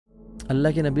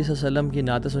اللہ کے نبی صلی اللہ علیہ وسلم کی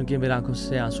نعتیں سن کے میرے آنکھوں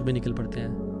سے آنسو بھی نکل پڑتے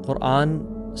ہیں. قرآن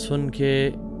سن کے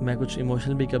میں کچھ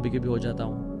ایموشنل بھی کبھی کبھی ہو جاتا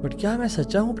ہوں. بٹ کیا میں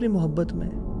سچا ہوں اپنی محبت میں؟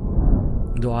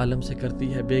 دو عالم سے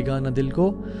کرتی ہے بیگانہ دل کو،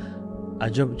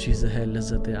 عجب چیز ہے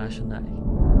لذت آشنائی.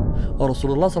 اور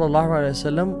رسول اللہ صلی اللہ علیہ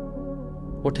وسلم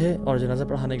اٹھے اور جنازہ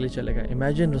پڑھانے کے لیے چلے گئے.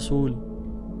 امیجن رسول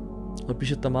اور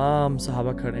پیچھے تمام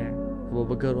صحابہ کھڑے ہیں، Abu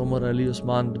Bakr, Umar, Ali,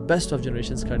 Usman, best of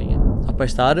generations کھڑی ہیں. آپ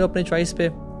پچھتا رہے ہو اپنے چوائس پہ؟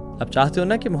 آپ چاہتے ہو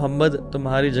نا کہ محمد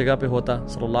تمہاری جگہ پہ ہوتا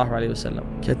صلی اللہ علیہ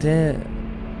وسلم. کہتے ہیں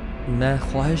میں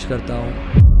خواہش کرتا ہوں.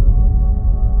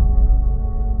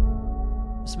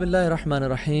 بسم اللہ الرحمن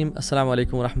الرحیم. السلام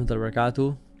علیکم ورحمۃ اللہ وبرکاتہ.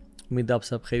 امید آپ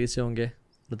سب خیریت سے ہوں گے.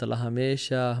 اللہ تعالیٰ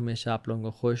ہمیشہ آپ لوگوں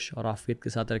کو خوش اور عافیت کے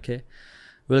ساتھ رکھے.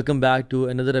 Welcome back to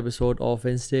another episode of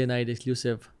Wednesday night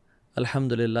exclusive.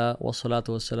 الحمد للہ والصلاۃ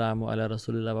والسلام علی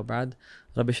رسول اللہ وبعد.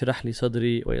 رب اشرح لی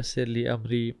صدری ویسر لی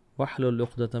امری واحلل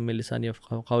عقدۃ من لسانی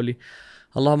یفقہوا قولی.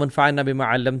 اللہم انفعنا بما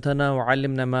علمتنا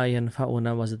وعلمنا ما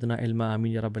ینفعنا وزدنا علما،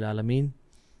 آمین یا رب العالمین.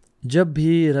 جب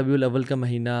بھی ربیع الاول کا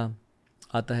مہینہ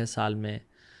آتا ہے سال میں،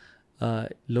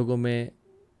 لوگوں میں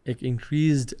ایک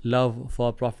انکریزڈ لو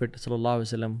فار پروفٹ صلی اللہ علیہ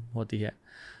وسلم ہوتی ہے.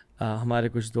 ہمارے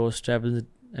کچھ دوست ٹریول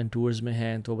اینڈ ٹورز میں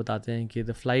ہیں تو بتاتے ہیں کہ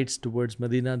the flights towards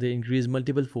Medina they increase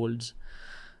multiple folds.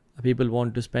 People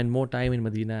want to spend more time in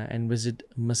Medina and visit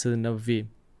Masjid Nabawi.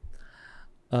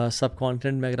 سب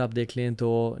کانٹینٹ میں اگر آپ دیکھ لیں تو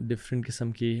ڈفرینٹ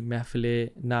قسم کی محفلیں،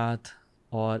 نعت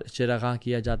اور چراغاں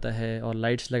کیا جاتا ہے اور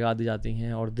لائٹس لگا دی جاتی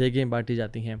ہیں اور دیگیں بانٹی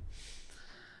جاتی ہیں.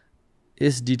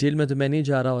 اس ڈیٹیل میں تو میں نہیں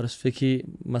جا رہا اور اس فقہی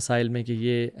مسائل میں کہ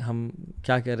یہ ہم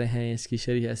کیا کر رہے ہیں، اس کی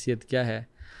شرعی حیثیت کیا ہے،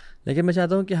 لیکن میں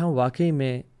چاہتا ہوں کہ ہم واقعی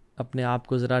میں اپنے آپ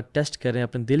کو ذرا ٹیسٹ کریں،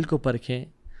 اپنے دل کو پرکھیں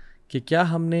کہ کیا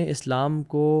ہم نے اسلام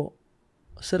کو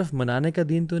صرف منانے کا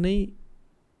دین تو نہیں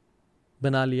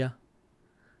بنا لیا.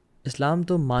 اسلام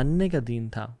تو ماننے کا دین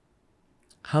تھا.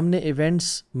 ہم نے ایونٹس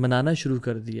منانا شروع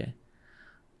کر دیے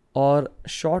اور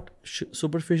شارٹ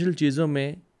سپرفیشل چیزوں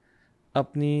میں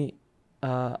اپنی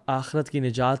آخرت کی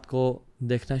نجات کو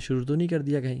دیکھنا شروع تو نہیں کر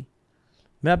دیا کہیں.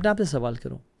 میں اپنے آپ سے سوال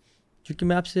کروں کیونکہ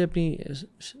میں آپ سے اپنی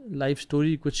لائف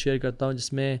سٹوری کچھ شیئر کرتا ہوں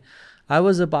جس میں I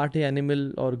was a party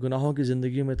animal اور گناہوں کی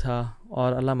زندگی میں تھا،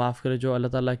 اور اللہ معاف کرے جو اللہ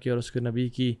تعالیٰ کی اور اس کے نبی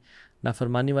کی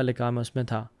نافرمانی والے کام ہے اس میں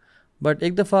تھا. بٹ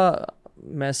ایک دفعہ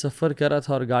میں سفر کر رہا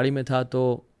تھا اور گاڑی میں تھا تو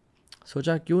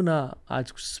سوچا کیوں نہ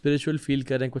آج کچھ اسپریچول فیل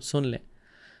کریں، کچھ سن لیں.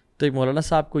 تو ایک مولانا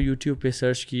صاحب کو یوٹیوب پہ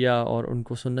سرچ کیا اور ان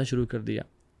کو سننا شروع کر دیا.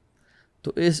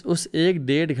 تو اس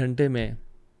 1-1.5 گھنٹے میں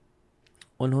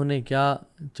انہوں نے کیا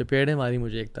چپیڑیں ماری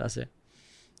مجھے، ایک طرح سے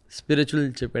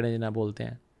اسپریچول چپیڑیں جنہیں بولتے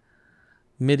ہیں.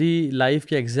 میری لائف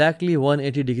کے ایگزیکٹلی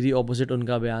 180 ڈگری اپوزٹ ان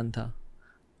کا بیان تھا،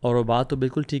 اور وہ بات تو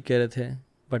بالکل ٹھیک کہہ رہے تھے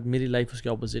بٹ میری لائف اس کے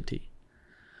اپوزٹ تھی.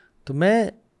 تو میں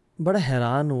بڑا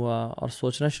حیران ہوا اور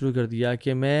سوچنا شروع کر دیا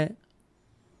کہ میں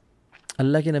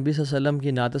اللہ کے نبی صلی اللہ علیہ وسلم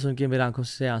کی نعتیں سن کے میرے آنکھوں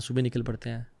سے آنسو بھی نکل پڑتے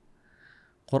ہیں.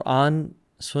 قرآن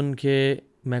سن کے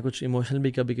میں کچھ ایموشنل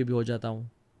بھی کبھی کبھی ہو جاتا ہوں،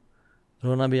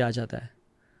 رونا بھی آ جاتا ہے.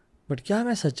 بٹ کیا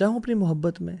میں سچا ہوں اپنی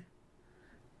محبت میں؟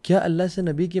 کیا اللہ سے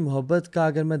نبی کی محبت کا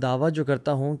اگر میں دعویٰ جو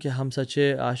کرتا ہوں کہ ہم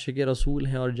سچے عاشق رسول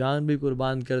ہیں اور جان بھی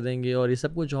قربان کر دیں گے، اور یہ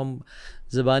سب کچھ جو ہم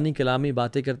زبانی کلامی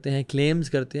باتیں کرتے ہیں، کلیمز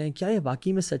کرتے ہیں، کیا یہ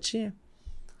واقعی میں سچے ہیں؟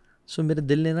 میرے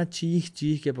دل نے چیخ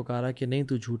کے پکارا کہ نہیں،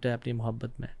 تو جھوٹا ہے اپنی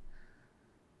محبت میں.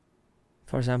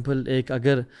 فار ایگزامپل ایک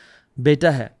اگر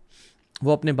بیٹا ہے،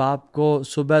 وہ اپنے باپ کو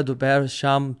صبح دوپہر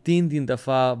شام 3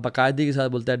 دفعہ باقاعدگی کے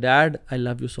ساتھ بولتا ہے dad I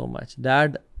love you so much,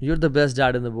 dad you are the best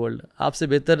dad in the world. آپ سے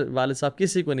بہتر والد صاحب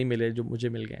کسی کو نہیں ملے جو مجھے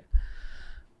مل گئے.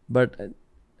 بٹ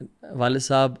والد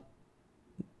صاحب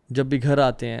جب بھی گھر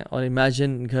آتے ہیں اور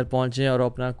امیجن گھر پہنچے اور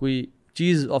اپنا کوئی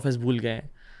چیز آفس بھول گئے ہیں،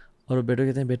 اور وہ بیٹوں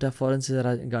کہتے ہیں بیٹا فوراً سے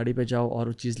ذرا گاڑی پہ جاؤ اور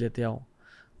وہ چیز لیتے آؤ،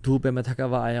 دھوپ ہے میں تھکا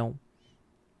ہوا آیا ہوں.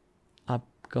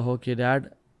 آپ کہو کہ dad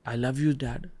I love you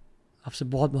dad, آپ سے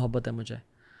بہت محبت ہے مجھے،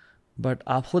 بٹ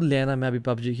آپ خود لے آنا، میں ابھی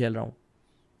PUBG کھیل رہا ہوں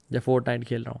یا فورٹنائٹ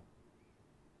کھیل رہا ہوں.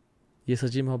 یہ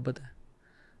سچی محبت ہے.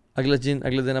 اگلے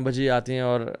دن ابا جی آتے ہیں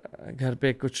اور گھر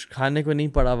پہ کچھ کھانے کو نہیں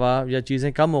پڑا ہوا یا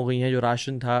چیزیں کم ہو گئی ہیں، جو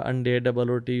راشن تھا انڈے، ڈبل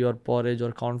روٹی اور پوریج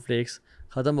اور کارن فلیکس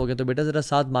ختم ہو گئے، تو بیٹا ذرا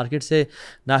ساتھ مارکیٹ سے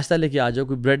ناشتہ لے کے آ جاؤ،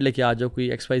 کوئی بریڈ لے کے آ جاؤ، کوئی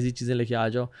XYZ چیزیں لے کے آ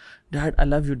جاؤ. Dad I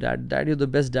love you dad you the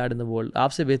best dad in the world,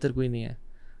 آپ سے بہتر کوئی نہیں ہے،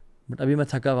 بٹ ابھی میں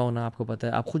تھکا ہوا ہوں نا، آپ کو پتہ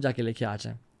ہے، آپ خود جا کے لے کے آ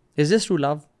جائیں. Is this true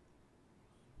love?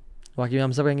 واقعی میں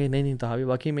ہم سب کہیں گے نہیں تو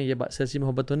واقعی میں یہ سچی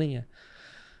محبت تو نہیں ہے.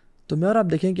 تو میں اور آپ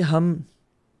دیکھیں کہ ہم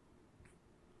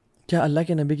کیا اللہ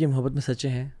کے نبی کی محبت میں سچے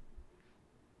ہیں؟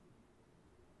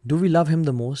 ڈو وی لو ہم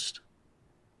دا موسٹ؟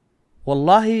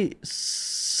 واللہ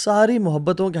ساری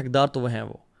محبتوں کے حقدار تو وہ ہیں.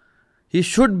 وہ he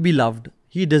should be loved,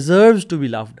 he deserves to be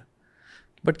loved.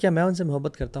 But کیا میں ان سے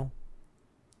محبت کرتا ہوں؟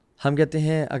 ہم کہتے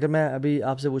ہیں، اگر میں ابھی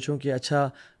آپ سے پوچھوں کہ اچھا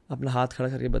اپنا ہاتھ کھڑا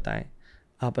کر کے بتائیں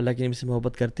آپ اللہ کے نبی سے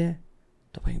محبت کرتے ہیں؟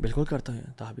 تو کہیں بالکل کرتا ہوں.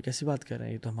 تو آپ بھی کیسی بات کر رہے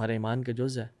ہیں، یہ تو ہمارے ایمان کا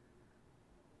جز ہے.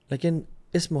 لیکن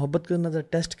اس محبت کو نظر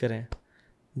ٹیسٹ کریں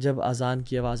جب اذان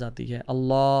کی آواز آتی ہے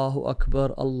اللہ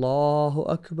اکبر اللہ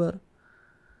اکبر،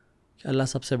 کہ اللہ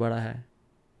سب سے بڑا ہے.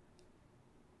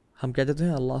 ہم کہتے تو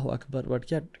ہیں اللہ اکبر،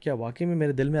 بٹ کیا واقعی میں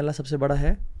میرے دل میں اللہ سب سے بڑا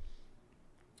ہے؟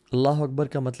 اللہ اکبر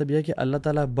کا مطلب یہ ہے کہ اللہ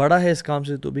تعالیٰ بڑا ہے اس کام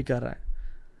سے تو بھی کر رہا ہے،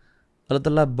 اللہ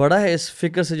تعالیٰ بڑا ہے اس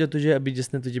فکر سے جو تجھے ابھی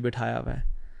جس نے تجھے بٹھایا ہوا ہے،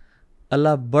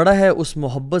 اللہ بڑا ہے اس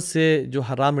محبت سے جو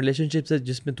حرام ریلیشن شپ سے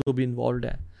جس میں تو بھی انوالوڈ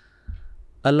ہے،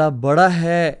 اللہ بڑا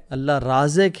ہے، اللہ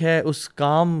رازق ہے اس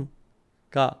کام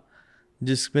کا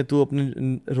جس میں تو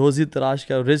اپنی روزی تلاش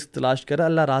کر، رزق تلاش کر،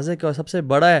 اللہ رازق ہے اور سب سے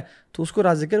بڑا ہے، تو اس کو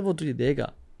رازق کر، وہ تجھے دے گا.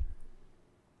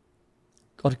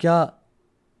 اور کیا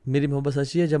میری محبت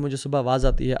سچی ہے جب مجھے صبح آواز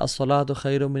آتی ہے الصلاۃ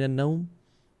خیر من النوم،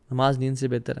 نماز نیند سے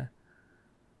بہتر ہے،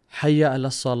 حی علی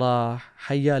الصلاح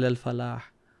حی علی الفلاح،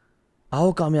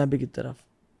 آؤ کامیابی کی طرف،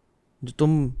 جو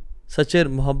تم سچے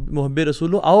محب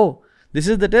رسول ہو، آؤ، دس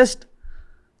از دا ٹیسٹ،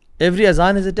 ایوری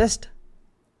اذان از اے ٹیسٹ.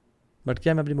 بٹ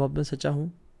کیا میں اپنی محبت میں سچا ہوں؟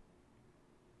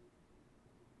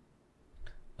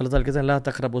 اللہ تعالیٰ کہتے ہیں لا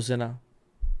تقربوا الزنا،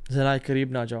 زنا کے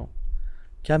قریب نہ جاؤ.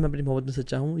 کیا میں اپنی محبت میں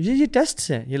سچا ہوں؟ یہ ٹیسٹس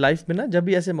ہیں یہ لائف میں نا، جب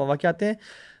بھی ایسے مواقع آتے ہیں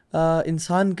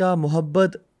انسان کا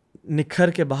محبت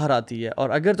نکھر کے باہر آتی ہے، اور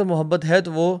اگر تو محبت ہے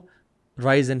تو وہ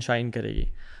رائز اینڈ شائن کرے گی.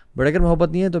 بٹ اگر محبت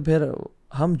نہیں ہے تو پھر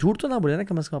ہم جھوٹ تو نہ بولیں نا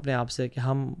کم از کم اپنے آپ سے کہ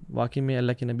ہم واقعی میں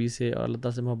اللہ کے نبی سے اور اللہ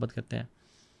تعالیٰ سے محبت کرتے ہیں.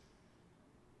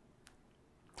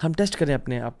 ہم ٹیسٹ کریں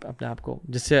اپنے آپ کو،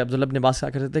 جس سے عبداللہ ابن عباس کہا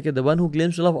کرتے تھے کہ the one who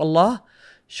claims to love Allah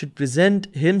should present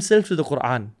himself to the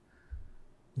Quran.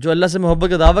 جو اللہ سے محبت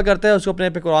کا دعویٰ کرتا ہے اس کو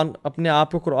اپنے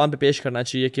آپ کو قرآن پہ پیش کرنا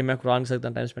چاہیے کہ میں قرآن کے ساتھ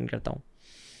ٹائم اسپینڈ کرتا ہوں.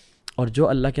 اور جو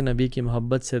اللہ کے نبی کی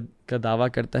محبت سے کا دعویٰ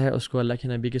کرتا ہے اس کو اللہ کے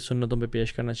نبی کی سنتوں پہ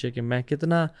پیش کرنا چاہیے کہ میں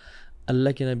کتنا اللہ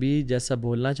کے نبی جیسا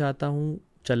بولنا چاہتا ہوں،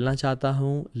 چلنا چاہتا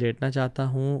ہوں، لیٹنا چاہتا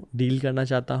ہوں، ڈیل کرنا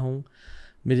چاہتا ہوں،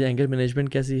 میری اینگر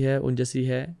مینجمنٹ کیسی ہے، ان جیسی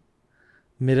ہے،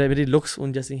 میری لکس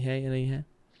ان جیسی ہیں یا نہیں ہیں.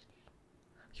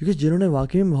 کیونکہ جنہوں نے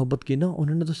واقعی میں محبت کی نا،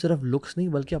 انہوں نے تو صرف لکس نہیں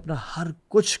بلکہ اپنا ہر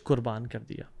کچھ قربان کر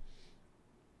دیا.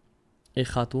 ایک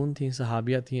خاتون تھیں،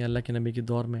 صحابیہ تھیں اللہ کے نبی کے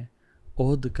دور میں،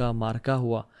 احد کا معرکہ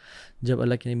ہوا، جب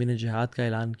اللہ کے نبی نے جہاد کا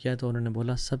اعلان کیا تو انہوں نے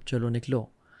بولا سب چلو نکلو،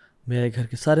 میرے گھر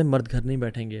کے سارے مرد گھر نہیں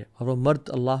بیٹھیں گے. اور وہ مرد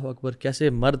اللہ اکبر کیسے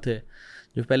مرد تھے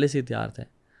جو پہلے سے ہی تیار تھے،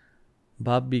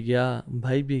 باپ بھی گیا،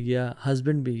 بھائی بھی گیا،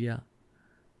 ہسبینڈ بھی گیا.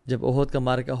 جب احد کا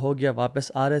معرکہ ہو گیا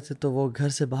واپس آ رہے تھے تو وہ گھر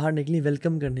سے باہر نکلی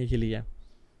ویلکم کرنے کے لیے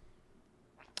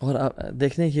اور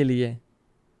دیکھنے کے لیے،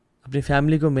 اپنی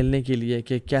فیملی کو ملنے کے لیے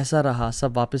کہ کیسا رہا،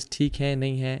 سب واپس ٹھیک ہیں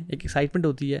نہیں ہیں. ایک ایکسائٹمنٹ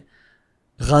ہوتی ہے،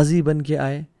 غازی بن کے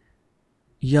آئے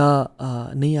یا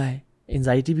نہیں آئے،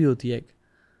 انزائٹی بھی ہوتی ہے ایک.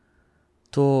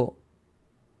 تو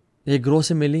ایک گروہ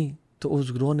سے ملی تو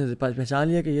اس گروہ نے پہچان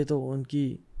لیا کہ یہ تو ان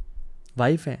کی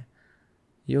وائف ہیں،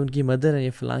 یہ ان کی مدر ہیں،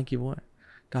 یہ فلاں کی وہ ہیں.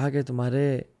 کہا کہ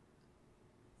تمہارے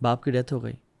باپ کی ڈیتھ ہو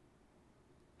گئی،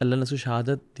 اللہ نے اس کو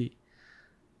شہادت دی،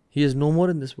 ہی از نو مور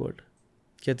ان دس ورلڈ.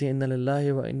 کہتی ہیں انا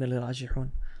للہ و انا الیہ راجعون.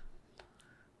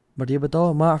 بٹ یہ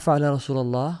بتاؤ ما فعل رسول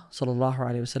اللہ صلی اللہ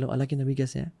علیہ وسلم، اللہ کے نبی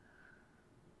کیسے ہیں؟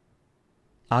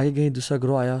 آگے گئی، دوسرا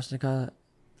گروہ آیا، اس نے کہا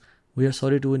we are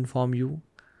sorry to inform you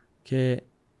کہ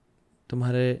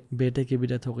تمہارے بیٹے کی بھی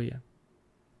ڈیتھ ہو گئی ہے.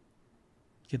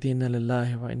 کہتی ہیں انا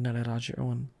للہ و انا الیہ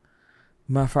راجعون.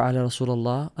 ما فعل رسول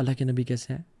اللہ، اللہ کے نبی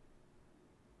کیسے ہیں؟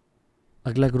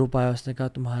 اگلا گروپ آیا، اس نے کہا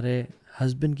تمہارے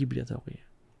ہسبینڈ کی بھی ڈیتھ ہو گئی ہے.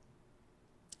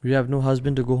 You have no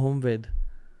husband to go home with,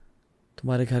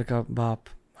 تمہارے گھر کا باپ،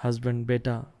 ہسبینڈ،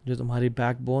 بیٹا جو تمہاری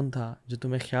بیک بون تھا، جو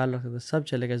تمہیں خیال رکھتا تھا، سب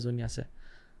چلے گئے اس دنیا سے.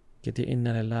 کہتے ہیں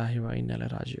انا للہ و انا الیہ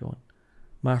راجعون.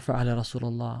 ما فعل رسول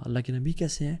اللہ، اللہ کے نبی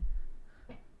کیسے ہیں؟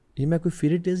 یہ میں کوئی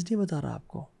فیری ٹیلز نہیں بتا رہا آپ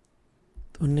کو.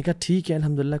 تو انہوں نے کہا ٹھیک ہے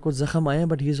الحمدللہ کچھ زخم آئے ہیں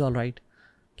but he is all right.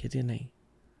 کہتے ہیں نہیں،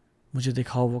 مجھے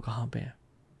دکھاؤ وہ کہاں پہ ہیں.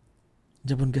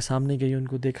 جب ان کے سامنے گئی، ان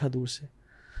کو دیکھا دور سے،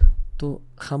 تو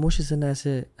خاموشی سے نہ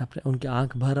ایسے ان کے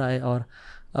آنکھ بھر آئے اور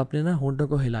اپنے نا ہونٹوں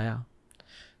کو ہلایا.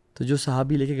 تو جو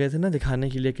صحابی لے کے گئے تھے نا دکھانے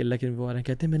کے لیے کہ اللہ کے نبی آ رہے ہیں،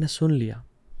 کہتے ہیں میں نے سن لیا،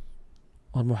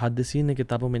 اور محدثین نے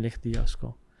کتابوں میں لکھ دیا اس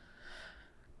کو.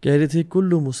 کہہ رہی تھی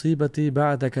کل مصیبتی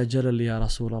بعدک جلل یا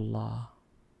رسول اللہ،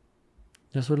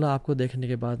 رسول اللہ آپ کو دیکھنے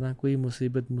کے بعد نا کوئی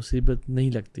مصیبت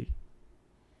نہیں لگتی،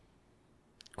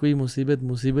 کوئی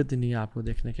مصیبت ہی نہیں ہے آپ کو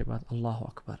دیکھنے کے بعد. اللہ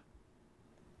اکبر.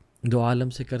 دو عالم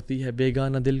سے کرتی ہے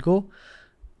بیگانہ دل کو،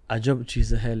 عجب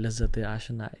چیز ہے لذت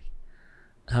آشنائی.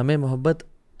 ہمیں محبت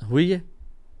ہوئی ہے،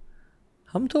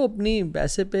 ہم تو اپنی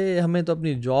پیسے پہ، ہمیں تو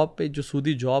اپنی جاب پہ جو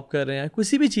سودی جاب کر رہے ہیں،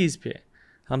 کسی بھی چیز پہ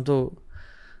ہم تو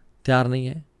تیار نہیں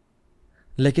ہیں.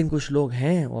 لیکن کچھ لوگ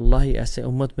ہیں واللہ ایسے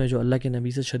امت میں جو اللہ کے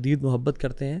نبی سے شدید محبت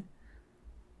کرتے ہیں،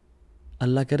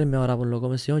 اللہ کرے میں اور آپ ان لوگوں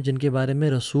میں سے ہوں جن کے بارے میں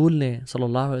رسول نے صلی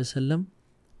اللہ علیہ وسلم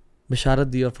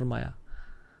بشارت دی اور فرمایا.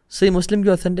 صحیح مسلم کی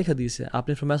اوتھینٹک حدیث ہے. آپ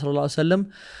نے فرمایا صلی اللہ علیہ وسلم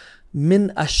من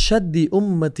اشد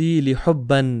امتی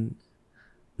لحبا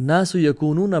ناس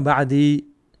یکونون بعدی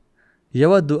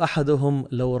یود احدهم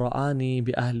لو رآنی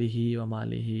باہلہ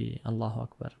ومالہ. اللہ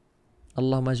اکبر.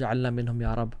 اللہم اجعلنا منہم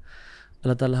یا رب.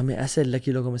 اللہ تعالیٰ ہمیں ایسے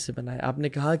لکی لوگوں میں سے بنائے. آپ نے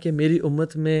کہا کہ میری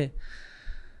امت میں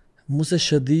مجھ سے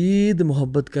شدید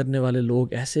محبت کرنے والے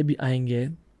لوگ ایسے بھی آئیں گے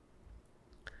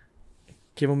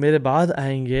کہ وہ میرے بعد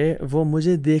آئیں گے, وہ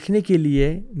مجھے دیکھنے کے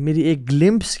لیے, میری ایک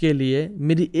گلمپس کے لیے,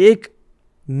 میری ایک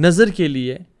نظر کے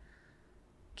لیے,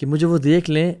 کہ مجھے وہ دیکھ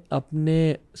لیں,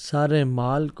 اپنے سارے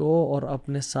مال کو اور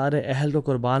اپنے سارے اہل کو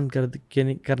قربان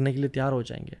کرنے کے لیے تیار ہو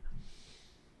جائیں گے.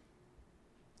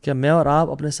 کیا میں اور آپ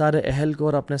اپنے سارے اہل کو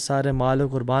اور اپنے سارے مال کو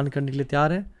قربان کرنے کے لیے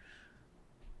تیار ہیں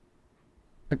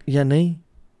یا نہیں؟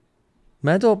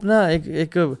 میں تو اپنا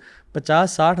ایک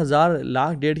 50-60 ہزار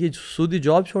لاکھ ڈیڑھ کی سودی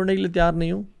جاب چھوڑنے کے لیے تیار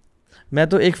نہیں ہوں. میں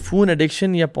تو ایک فون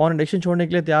ایڈکشن یا پون ایڈکشن چھوڑنے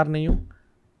کے لیے تیار نہیں ہوں.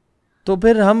 تو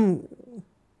پھر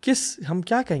ہم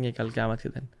کیا کہیں گے کل قیامت کے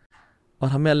دن؟ اور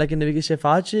ہمیں اللہ کے نبی کی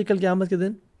شفاعت چاہیے کل قیامت کے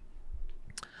دن.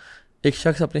 ایک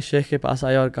شخص اپنے شیخ کے پاس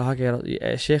آیا اور کہا کہ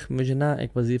اے شیخ مجھے نا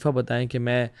ایک وظیفہ بتائیں کہ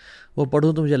میں وہ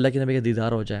پڑھوں تو مجھے اللہ کے نبی کا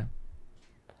دیدار ہو جائے.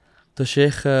 تو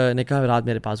شیخ نے کہا رات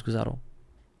میرے پاس گزارو.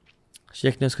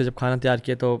 شیخ نے اس کا جب کھانا تیار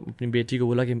کیا تو اپنی بیٹی کو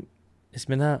بولا کہ اس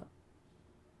میں نا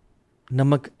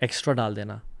نمک ایکسٹرا ڈال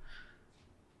دینا.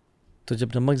 تو جب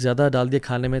نمک زیادہ ڈال دیا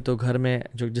کھانے میں تو گھر میں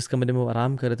جس کمرے میں وہ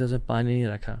آرام کر رہے تھے اس میں پانی نہیں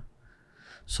رکھا.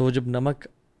 سو جب نمک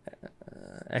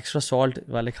ایکسٹرا سالٹ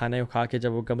والے کھانے کو کھا کے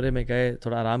جب وہ کمرے میں گئے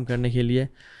تھوڑا آرام کرنے کے لیے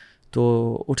تو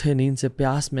اٹھے نیند سے,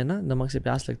 پیاس میں نا نمک سے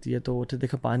پیاس لگتی ہے, تو اٹھے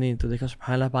دیکھا پانی, تو دیکھا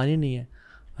سبحان اللہ پانی نہیں ہے.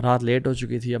 رات لیٹ ہو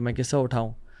چکی تھی, اب میں کیسا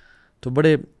اٹھاؤں؟ تو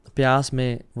بڑے پیاس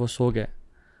میں وہ سو گئے.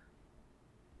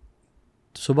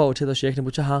 صبح اٹھے تو شیخ نے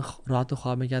پوچھا ہاں رات کو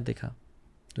خواب میں کیا دیکھا؟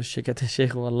 تو شیخ کہتے ہیں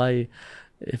شیخ واللہ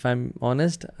اف آئی ایم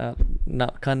آنیسٹ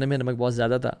کھانے میں نمک بہت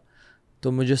زیادہ تھا,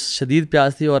 تو مجھے شدید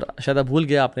پیاس تھی اور شاید بھول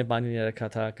گیا آپ نے پانی نہیں رکھا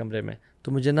تھا کمرے میں,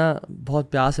 تو مجھے نا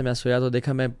بہت پیاس ہے. میں سویا تو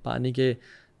دیکھا میں پانی کے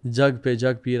جگ پہ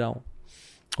جگ پی رہا ہوں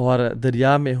اور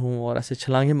دریا میں ہوں اور ایسے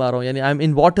چھلانگیں مار رہا ہوں, یعنی I am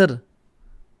in water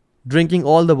drinking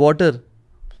all the water.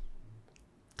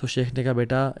 تو شیخ نے کہا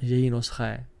بیٹا یہی نسخہ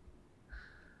ہے,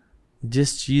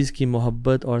 جس چیز کی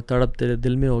محبت اور تڑپ تیرے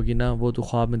دل میں ہوگی نا وہ تو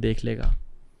خواب میں دیکھ لے گا.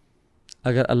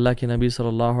 اگر اللہ کے نبی صلی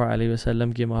اللہ علیہ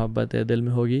وسلم کی محبت تیرے دل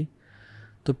میں ہوگی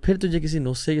تو پھر تجھے کسی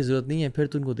نسخے کی ضرورت نہیں ہے, پھر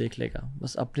تو ان کو دیکھ لے گا.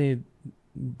 بس اپنے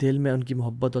دل میں ان کی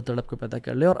محبت اور تڑپ کو پیدا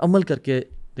کر لے اور عمل کر کے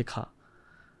دکھا.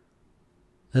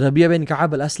 ربیہ بن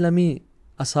کعب الاسلمی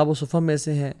اصحاب و صفہ میں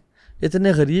سے ہیں,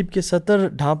 اتنے غریب کے سطر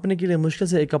ڈھانپنے کے لیے مشکل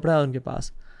سے ایک کپڑا ہے ان کے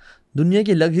پاس. دنیا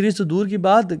کی لگژری سے دور کی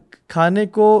بات, کھانے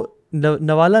کو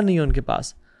نوالا نہیں ہے ان کے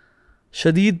پاس,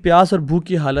 شدید پیاس اور بھوک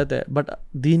کی حالت ہے, بٹ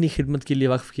دینی خدمت کے لیے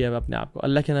وقف کیا ہوا اپنے آپ کو,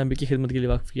 اللہ کے نبی کی خدمت کے لیے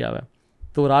وقف کیا ہوا ہے.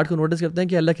 تو رات کو نوٹس کرتے ہیں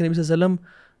کہ اللہ کے نبی صلی اللہ علیہ وسلم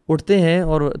اٹھتے ہیں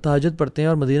اور تہجد پڑھتے ہیں,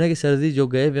 اور مدینہ کی سردی جو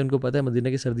گئے ہوئے ان کو پتہ ہے مدینہ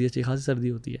کی سردی اچھی خاصی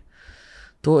سردی ہوتی ہے,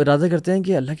 تو ارادہ کرتے ہیں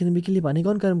کہ اللہ کے نبی کے لیے پانی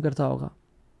کون گرم کرتا ہوگا,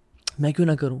 میں کیوں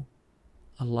نہ کروں.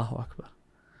 اللہ اکبر.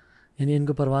 یعنی ان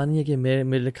کو پرواہ نہیں ہے کہ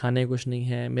میرے کھانے کچھ نہیں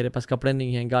ہے, میرے پاس کپڑے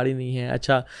نہیں ہیں, گاڑی نہیں ہے,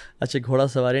 اچھے گھوڑا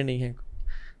سواری نہیں ہے.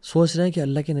 سوچ رہے ہیں کہ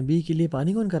اللہ کے نبی کے لیے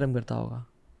پانی کون گرم کرتا ہوگا,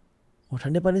 وہ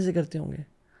ٹھنڈے پانی سے کرتے ہوں گے.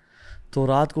 تو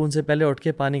رات کو ان سے پہلے اٹھ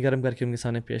کے پانی گرم کر کے ان کے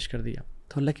سامنے پیش کر دیا.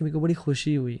 تو اللہ کے نبی کو بڑی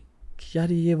خوشی ہوئی کہ یار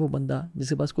یہ وہ بندہ جس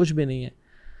کے پاس کچھ بھی نہیں ہے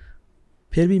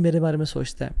پھر بھی میرے بارے میں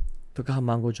سوچتا ہے. تو کہا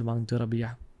مانگو جو مانگتے ہو ربیہ,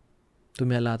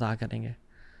 تمہیں اللہ عطا کریں گے.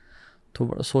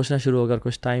 تو سوچنا شروع ہو گیا,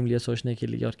 کچھ ٹائم لیا سوچنے کے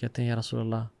لیے, اور کہتے ہیں یا رسول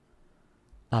اللہ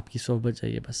آپ کی صحبت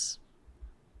چاہیے بس.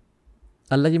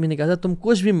 اللہ کے نبی نے کہا تھا تم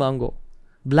کچھ بھی مانگو,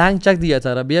 بلینک چیک دیا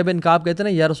تھا. ربیہ بن کعب کہتے ہیں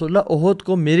نا یا رسول اللہ احد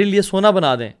کو میرے لیے سونا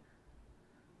بنا دیں.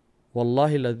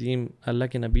 واللہ العظیم اللہ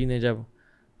کے نبی نے جب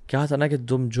کہا تھا نا کہ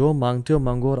تم جو مانگتے ہو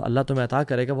مانگو اور اللہ تمہیں عطا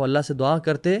کرے گا, وہ اللہ سے دعا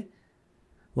کرتے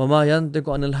وما ينطق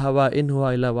عن الهوى ان هو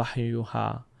الا وحی یوحی.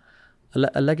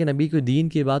 اللہ کے نبی کو دین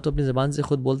کی بات تو اپنی زبان سے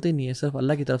خود بولتے ہی نہیں ہے, صرف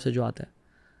اللہ کی طرف سے جو آتا ہے.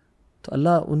 تو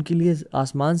اللہ ان کے لیے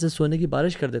آسمان سے سونے کی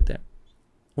بارش کر دیتے ہیں,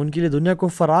 ان کے لیے دنیا کو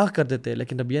فراخ کر دیتے ہیں.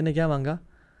 لیکن نبی نے کیا مانگا؟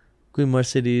 کوئی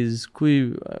مرسیڈیز,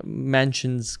 کوئی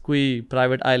مینشنز, کوئی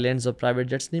پرائیویٹ آئی لینڈز اور پرائیویٹ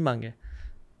جیٹس نہیں مانگے,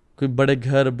 کوئی بڑے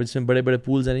گھر جس میں بڑے بڑے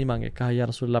پولز ہیں نہیں مانگے. کہا یا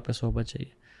رسول اللہ آپ کا صحبت چاہیے.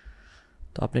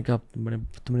 تو آپ نے کہا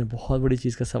تم نے بہت بڑی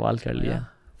چیز کا سوال کر لیا.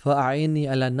 فَأَعِنِّي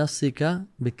عَلَى نَفْسِكَ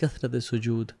بِكَثْرَةِ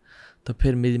السُّجُودِ, تو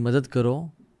پھر میری مدد کرو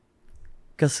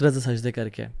کثرت سجدے کر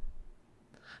کے.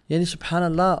 یعنی سبحان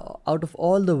اللہ, out of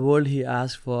all the world he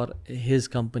ask for his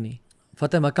company.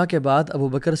 فتح مکہ کے بعد ابو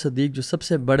بکر صدیق جو سب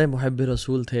سے بڑے محب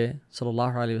رسول تھے صلی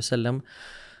اللہ علیہ وسلم,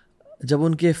 جب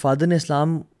ان کے فادر نے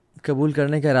اسلام قبول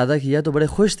کرنے کا ارادہ کیا تو بڑے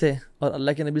خوش تھے اور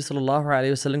اللہ کے نبی صلی اللہ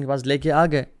علیہ وسلم کے پاس لے کے آ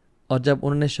گئے، اور جب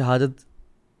انہوں نے شہادت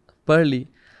پڑھ لی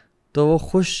تو وہ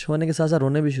خوش ہونے کے ساتھ ساتھ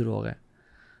رونے بھی شروع ہو گئے.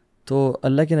 تو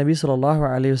اللہ کے نبی صلی اللہ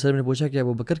علیہ وسلم نے پوچھا کہ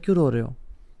ابو بکر کیوں رو رہے ہو؟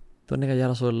 تو انہوں نے کہا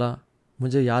یا رسول اللہ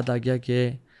مجھے یاد آ گیا کہ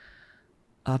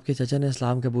آپ کے چچا نے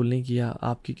اسلام قبول نہیں کیا،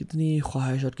 آپ کی کتنی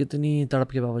خواہش اور کتنی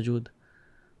تڑپ کے باوجود،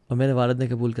 اور میرے والد نے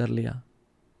قبول کر لیا.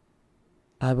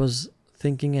 I was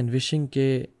thinking and wishing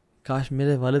کہ کاش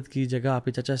میرے والد کی جگہ آپ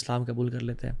کے چچا اسلام قبول کر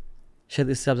لیتے ہیں، شاید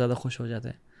اس سے آپ زیادہ خوش ہو جاتے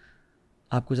ہیں،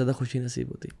 آپ کو زیادہ خوشی نصیب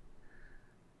ہوتی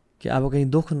کہ آپ کو کہیں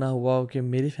دکھ نہ ہوا ہو کہ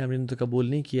میری فیملی نے تو قبول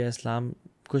نہیں کیا اسلام،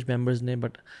 کچھ ممبرز نے،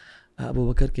 بٹ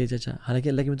ابو بکر کے چچا، حالانکہ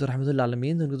اللہ کی تو رحمۃ اللہ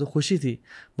عالمین ان کو تو خوشی تھی،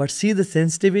 بٹ سی دا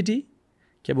سینسٹیوٹی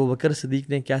کہ ابو بکر صدیق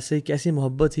نے کیسی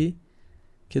محبت تھی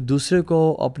کہ دوسرے کو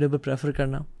اپنے اوپر پریفر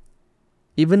کرنا.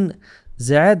 ایون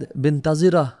زید بن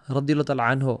تزرہ رضی اللہ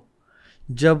تعالیٰ عنہ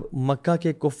جب مکہ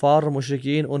کے کفار اور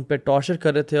مشرکین ان پہ ٹارچر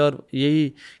کر رہے تھے، اور یہی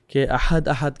کہ احد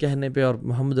احد کہنے پہ اور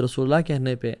محمد رسول اللہ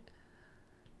کہنے پہ،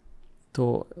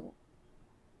 تو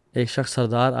ایک شخص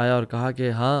سردار آیا اور کہا کہ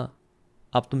ہاں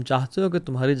اب تم چاہتے ہو کہ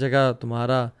تمہاری جگہ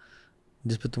تمہارا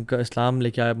جس پہ تم کا اسلام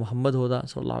لے کے آیا محمد ہوتا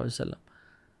صلی اللہ علیہ وسلم،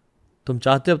 تم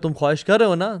چاہتے ہو، اب تم خواہش کر رہے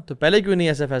ہو نا، تو پہلے کیوں نہیں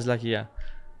ایسا فیصلہ کیا؟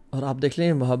 اور آپ دیکھ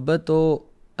لیں محبت تو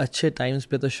اچھے ٹائمز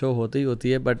پہ تو شو ہوتی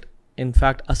ہوتی ہے، بٹ ان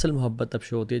فیکٹ اصل محبت تب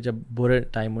شو ہوتی ہے جب برے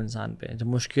ٹائم ہو انسان پہ، جب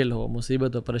مشکل ہو،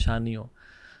 مصیبت ہو، پریشانی ہو.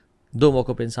 دو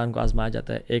موقع پہ انسان کو آزمایا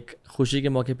جاتا ہے، ایک خوشی کے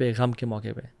موقع پہ، ایک غم کے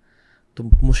موقع پہ. تو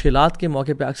مشکلات کے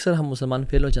موقع پہ اکثر ہم مسلمان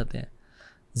فیل ہو جاتے ہیں.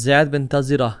 زید بن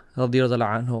تزرہ رضی اللہ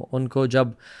عنہ ان کو جب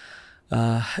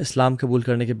اسلام قبول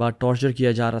کرنے کے بعد ٹارچر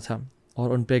کیا جا رہا تھا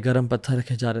اور ان پہ گرم پتھر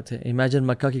رکھے جا رہے تھے. امیجن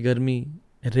مکہ کی گرمی،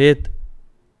 ریت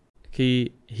کی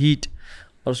ہیٹ،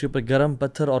 اور اس کے اوپر گرم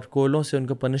پتھر اور کوئلوں سے ان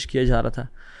کو پنش کیا جا رہا تھا.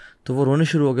 تو وہ رونے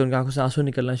شروع ہو گئے، ان کی آنکھوں سے آنسو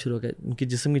نکلنا شروع ہو گئے، ان کی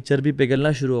جسم کی چربی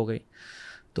پگھلنا شروع ہو گئی.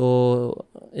 تو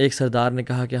ایک سردار نے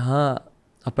کہا کہ ہاں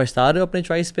اب پچھتا رہے ہو اپنے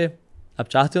چوائس پہ، اب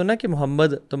چاہتے ہو نا کہ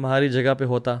محمد تمہاری جگہ پہ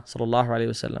ہوتا صلی اللہ علیہ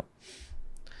وسلم.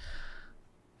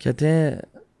 کہتے ہیں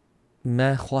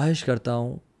میں خواہش کرتا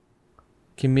ہوں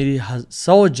کہ میری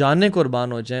 100 جانیں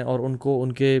قربان ہو جائیں اور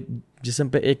ان کے جسم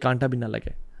پہ ایک کانٹا بھی نہ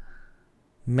لگے.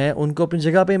 میں ان کو اپنی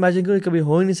جگہ پہ امیجن کروں، کبھی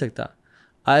ہو ہی نہیں سکتا.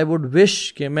 آئی ووڈ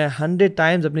وش کہ میں 100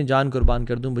 ٹائمز اپنی جان قربان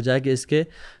کر دوں بجائے کہ اس کے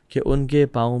کہ ان کے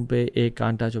پاؤں پہ ایک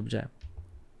کانٹا چبھ جائے.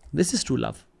 This is true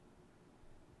love.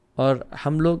 اور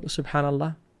ہم لوگ سبحان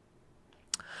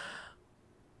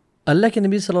اللہ کے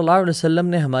نبی صلی اللہ علیہ وسلم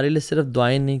نے ہمارے لیے صرف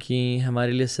دعائیں نہیں کیں،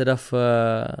 ہمارے لیے صرف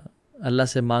اللہ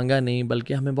سے مانگا نہیں،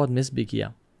 بلکہ ہمیں بہت مس بھی کیا.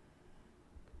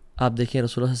 آپ دیکھیں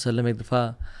رسول اللہ صلی اللہ علیہ وسلم ایک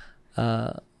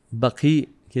دفعہ بقیع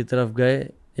کی طرف گئے،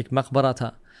 ایک مقبرہ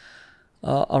تھا،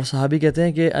 اور صحابی کہتے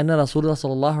ہیں کہ ان رسول اللہ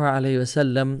صلی اللہ علیہ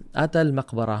وسلم اتى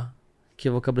المقبرہ، کہ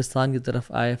وہ قبرستان کی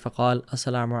طرف آئے، فقال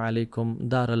السلام علیکم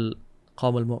دار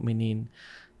القوم المؤمنین،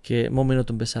 کہ مومنوں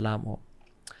تم پہ سلام ہو،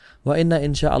 وَإِنَّ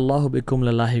إِنْ شَاءَ اللَّهُ بِكُمْ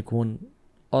لَلَاحِقُونَ،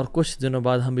 اور کچھ دنوں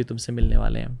بعد ہم بھی تم سے ملنے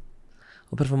والے ہیں.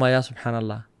 اور پھر فرمایا سبحان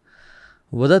اللہ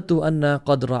وَدَدْتُ أَنَّا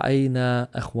قَدْ رَأَيْنَا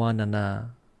أَخْوَانَنَا،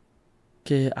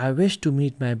 کہ I wish to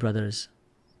meet my brothers،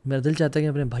 میرا دل چاہتا ہے کہ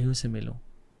اپنے بھائیوں سے ملوں.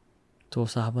 تو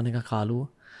صحابہ نے کہا قالوا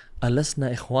أَلَسْنَا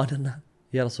إِخْوَانَنَا،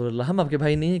 یا رسول اللہ ہم آپ کے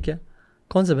بھائی نہیں ہیں کیا؟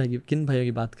 کون سے بھائی، کن بھائیوں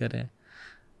کی بات کر رہے ہیں؟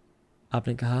 آپ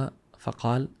نے کہا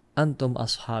فقال أَنْتُمْ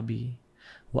أَصْحَابِي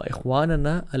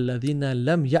وَإِخْوَانَنَا الَّذِينَ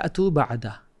لَمْ يَأْتُوا بَعْدَ،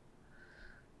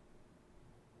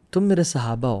 تم میرے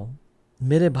صحابہ ہو،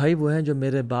 میرے بھائی وہ ہیں جو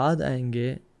میرے بعد آئیں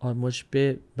گے اور مجھ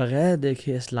پہ بغیر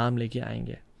دیکھے اسلام لے کے آئیں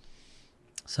گے.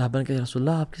 صحابہ نے کہا یا رسول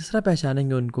اللہ آپ کس طرح پہچانیں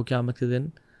گے ان کو قیامت کے دن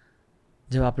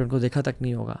جب آپ نے ان کو دیکھا تک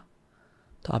نہیں ہوگا؟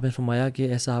 تو آپ نے فرمایا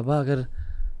کہ اے صحابہ اگر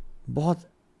بہت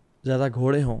زیادہ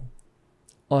گھوڑے ہوں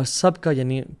اور سب کا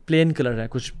یعنی پلین کلر ہے،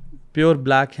 کچھ پیور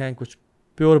بلیک ہیں، کچھ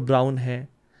پیور براؤن ہیں،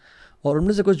 اور ان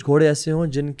میں سے کچھ گھوڑے ایسے ہوں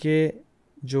جن کے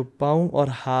جو پاؤں اور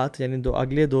ہاتھ یعنی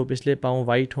اگلے دو پچھلے پاؤں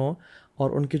وائٹ ہوں،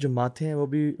 اور ان کے جو ماتھے ہیں وہ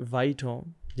بھی وائٹ ہوں،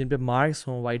 جن پہ مارکس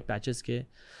ہوں وائٹ پیچز کے،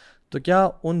 تو کیا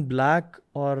ان بلیک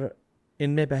اور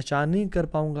ان میں پہچان نہیں کر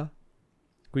پاؤں گا؟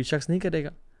 کوئی شخص نہیں کرے گا؟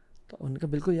 تو ان کا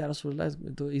بالکل یا رسول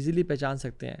اللہ تو ایزیلی پہچان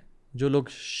سکتے ہیں، جو لوگ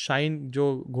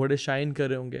جو گھوڑے شائن کر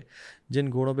رہے ہوں گے،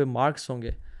 جن گھوڑوں پہ مارکس ہوں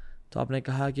گے. تو آپ نے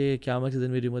کہا کہ قیامت کے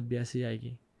دن میری امت بھی ایسی آئے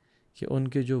گی کہ ان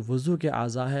کے جو وضو کے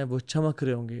اعضاء ہیں وہ چمک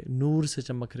رہے ہوں گے، نور سے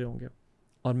چمک رہے ہوں گے،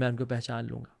 اور میں ان کو پہچان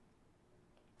لوں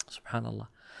گا. سبحان اللہ.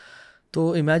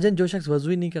 تو امیجن جو شخص وضو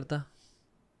ہی نہیں کرتا،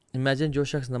 امیجن جو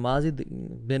شخص نماز ہی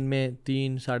دن میں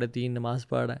 3 ساڑھے 3 نماز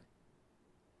پڑھ رہا ہے،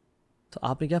 تو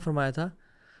آپ نے کیا فرمایا تھا؟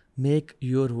 میک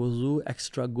یور وضو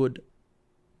ایکسٹرا گڈ،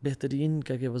 بہترین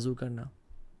کر کے وضو کرنا.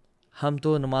 ہم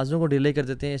تو نمازوں کو ڈیلے کر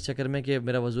دیتے ہیں اس چکر میں کہ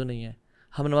میرا وضو نہیں ہے،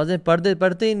 ہم نمازیں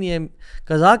پڑھتے ہی نہیں ہیں،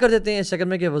 قضا کر دیتے ہیں اس چکر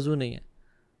میں کہ وضو نہیں ہے.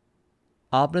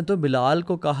 آپ نے تو بلال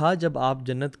کو کہا جب آپ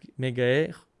جنت میں گئے،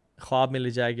 خواب میں لے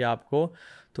جائے گیا آپ کو،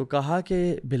 تو کہا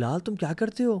کہ بلال تم کیا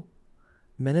کرتے ہو؟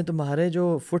 میں نے تمہارے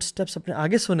جو فٹ سٹیپس اپنے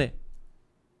آگے سنے.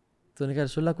 تو نے کہا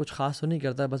رسول اللہ کچھ خاص تو نہیں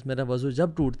کرتا، بس میرا وضو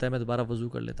جب ٹوٹتا ہے میں دوبارہ وضو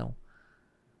کر لیتا ہوں.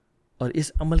 اور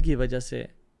اس عمل کی وجہ سے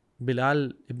بلال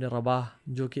ابن رباح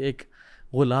جو کہ ایک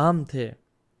غلام تھے،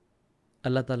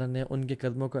 اللہ تعالیٰ نے ان کے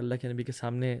قدموں کو اللہ کے نبی کے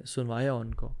سامنے سنوایا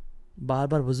ان کو بار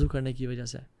بار وضو کرنے کی وجہ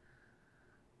سے.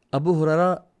 ابو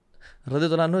ہریرہ رضی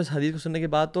اللہ عنہ اس حدیث کو سننے کے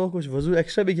بعد تو کچھ وضو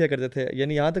ایکسٹرا بھی کیا کرتے تھے،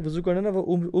 یعنی یہاں تک وضو کرنا نا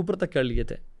وہ اوپر تک کر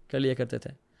لیا کرتے تھے.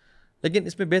 لیکن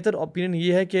اس میں بہتر اوپینین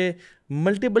یہ ہے کہ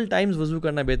ملٹیپل ٹائمز وضو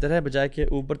کرنا بہتر ہے بجائے کہ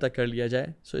اوپر تک کر لیا جائے.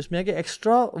 سو اس میں ہے کہ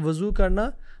ایکسٹرا وضو کرنا،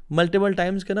 ملٹیپل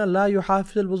ٹائمز کرنا. لا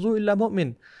یحافظ الوضو الا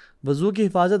مؤمن، وضو کی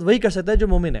حفاظت وہی کر سکتا ہے جو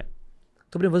مومن ہے.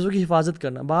 تو اپنے وضو کی حفاظت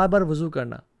کرنا، بار بار وضو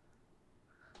کرنا.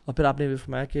 اور پھر آپ نے بھی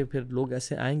فرمایا کہ پھر لوگ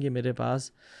ایسے آئیں گے میرے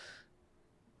پاس،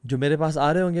 جو میرے پاس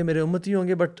آ رہے ہوں گے میرے امتی ہوں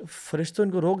گے، بٹ فرشتے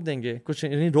ان کو روک دیں گے، کچھ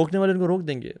یعنی روکنے والے ان کو روک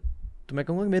دیں گے. تو میں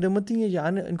کہوں گا کہ میرے امتی ہیں، یہ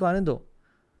ان کو آنے دو.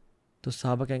 تو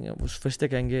صحابہ کہیں گے، اس فرشتے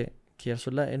کہیں گے کہ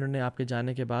رسول اللہ انہوں نے آپ کے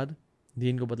جانے کے بعد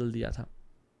دین کو بدل دیا تھا.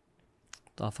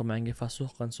 تو آپ فرمائیں گے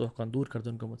فسحقا سحقا، دور کر دو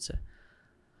ان کو مجھ سے.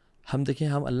 ہم دیکھیں،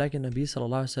 ہم اللہ کے نبی صلی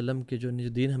اللہ علیہ وسلم کے جو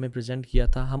دین ہمیں پریزنٹ کیا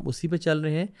تھا ہم اسی پہ چل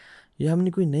رہے ہیں، یا ہم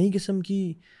نے کوئی نئی قسم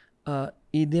کی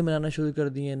عیدیں منانا شروع کر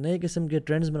دی ہیں، نئے قسم کے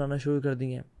ٹرینڈز منانا شروع کر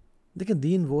دی ہیں؟ دیکھیں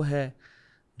دین وہ ہے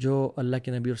جو اللہ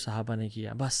کے نبی اور صحابہ نے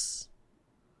کیا. بس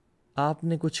آپ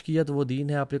نے کچھ کیا تو وہ دین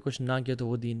ہے، آپ نے کچھ نہ کیا تو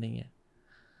وہ دین نہیں ہے.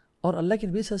 اور اللہ کے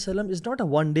نبی صلی اللہ علیہ وسلم is not a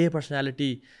one day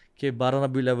personality کہ 12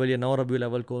 ربیع الاول یا 9 ربیع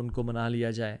الاول کو ان کو منا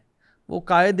لیا جائے. وہ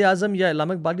قائد اعظم یا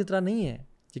علامہ اقبال کی طرح نہیں ہے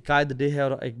کہ قائد ڈے ہے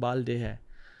اور اقبال ڈے ہے.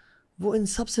 وہ ان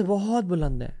سب سے بہت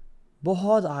بلند ہے،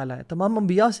 بہت اعلیٰ ہے، تمام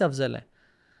انبیاء سے افضل ہے.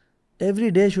 Every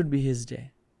day should be his day,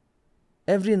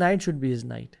 every night should be his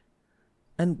night,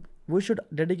 and we should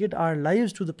dedicate our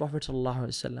lives to the prophet صلی اللہ علیہ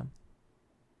وسلم.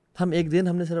 ہم ایک دن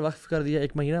ہم نے صرف وقف کر دیا،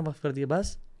 ایک مہینہ وقف کر دیا،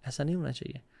 بس ایسا نہیں ہونا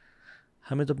چاہیے.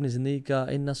 ہمیں تو اپنی زندگی کا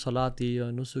ان صلاتی و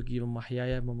نسکی و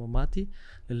محیای و مماتی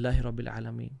للہ رب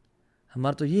العالمین،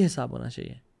 ہمارا تو یہ حساب ہونا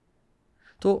چاہیے.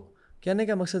 تو کہنے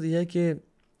کا مقصد یہ ہے کہ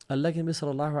اللہ کے نبی صلی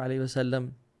اللہ علیہ وسلم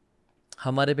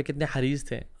ہمارے پہ کتنے حریص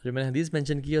تھے. جو میں نے حدیث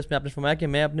مینشن کی ہے اس میں آپ نے فرمایا کہ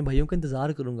میں اپنے بھائیوں کا انتظار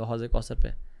کروں گا حوض کوثر پہ.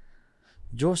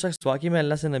 جو شخص واقعی میں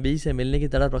اللہ سے نبی سے ملنے کی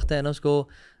طرف رکھتا ہے نا، اس کو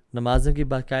نمازوں کی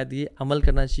باقاعدگی عمل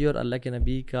کرنا چاہیے اور اللہ کے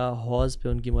نبی کا حوض پہ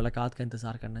ان کی ملاقات کا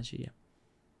انتظار کرنا چاہیے،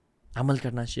 عمل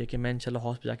کرنا چاہیے کہ میں انشاءاللہ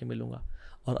حوض پہ جا کے ملوں گا.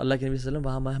 اور اللہ کے نبی صلی اللہ علیہ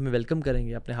وسلم وہاں ہمیں ویلکم کریں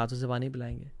گے، اپنے ہاتھوں سے پانی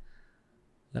پلائیں گے.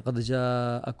 لقد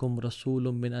جاءکم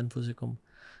رسول من انفسکم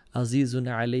عزیز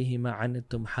علیہ ما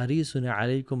عنتم حریص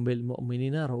علیکم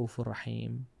بالمؤمنین رؤوف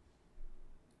الرحیم.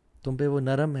 تم پہ وہ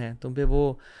نرم ہے، تم پہ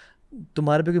وہ،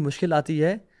 تمہارے پہ کوئی مشکل آتی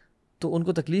ہے تو ان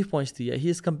کو تکلیف پہنچتی ہے. He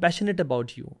is compassionate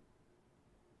about you,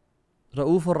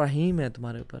 رؤوف الرحیم ہے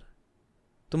تمہارے اوپر.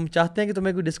 تم چاہتے ہیں کہ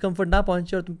تمہیں کوئی ڈسکمفرٹ نہ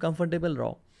پہنچے اور تم کمفرٹیبل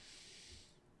رہو.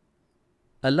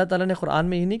 اللہ تعالیٰ نے قرآن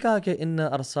میں یہ نہیں کہا کہ ان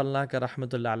ارسلناک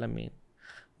رحمۃ للعالمین،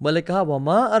 بلکہ کہا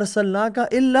وما ارسلناک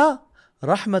الا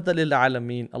رحمۃ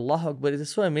للعالمین. اللہ اکبر. اٹس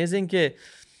سو امیزنگ کہ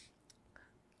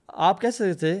آپ کہہ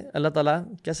سکتے تھے، اللہ تعالیٰ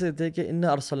کہہ سکتے تھے کہ ان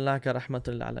ارسلناک رحمۃ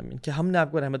للعالمین، کہ ہم نے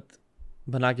آپ کو رحمت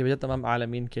بنا کے بھیجا تمام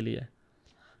عالمین کے لیے.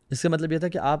 اس کا مطلب یہ تھا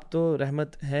کہ آپ تو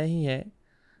رحمت ہیں ہی ہیں،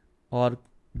 اور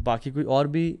باقی کوئی اور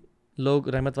بھی لوگ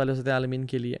رحمت والے ہو سکتے ہیں عالمین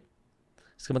کے لیے.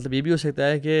 اس کا مطلب یہ بھی ہو سکتا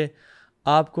ہے کہ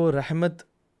آپ کو رحمت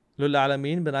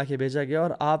للعالمین بنا کے بھیجا گیا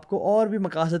اور آپ کو اور بھی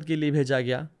مقاصد کے لیے بھیجا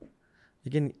گیا.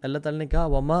 لیکن اللہ تعالیٰ نے کہا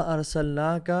وما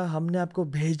ارسلناک، ہم نے آپ کو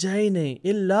بھیجا ہی نہیں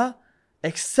الا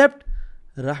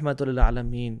ایکسیپٹ رحمت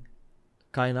للعالمین،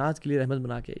 کائنات کے لیے رحمت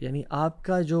بنا کے. یعنی آپ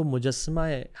کا جو مجسمہ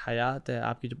ہے، حیات ہے،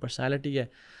 آپ کی جو پرسنالٹی ہے،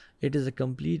 it is a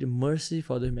complete mercy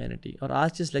for the humanity. اور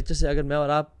آج کے اس لیکچر سے اگر میں اور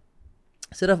آپ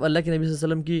صرف اللہ کے نبی صلی اللہ علیہ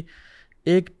وسلم کی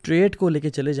ایک ٹریٹ کو لے کے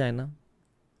چلے جائیں نا،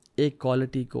 ایک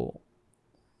کوالٹی کو،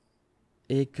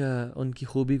 ایک ان کی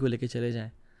خوبی کو لے کے چلے جائیں،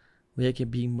 وہ ہے کہ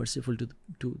بینگ مرسیفل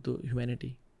ٹو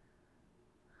ہیومینٹی.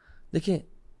 دیکھیں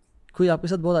کوئی آپ کے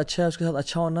ساتھ بہت اچھا ہے، اس کے ساتھ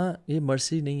اچھا ہونا یہ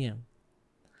مرسی نہیں ہے.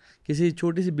 کسی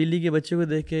چھوٹی سی بلی کے بچے کو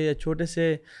دیکھے یا چھوٹے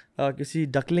سے کسی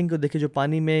ڈکلنگ کو دیکھے جو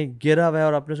پانی میں گرا ہوا ہے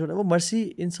اور اپنے وہ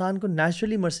مرسی، انسان کو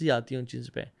نیچرلی مرسی آتی ہے ان چیز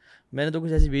پہ. میں نے تو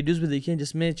کچھ ایسی ویڈیوز بھی دیکھی ہیں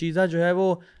جس میں چیزا جو ہے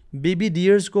وہ بیبی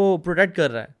ڈیئرز کو پروٹیکٹ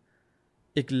کر رہا ہے.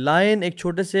 ایک لائن ایک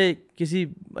چھوٹے سے کسی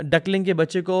ڈکلنگ کے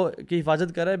بچے کو کی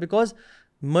حفاظت کر رہا ہے، بیکاز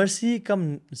مرسی کم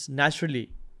نیچرلی.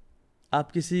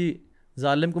 آپ کسی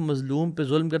ظالم کو، مظلوم پہ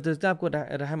ظلم کرتے رہتے ہیں، آپ کو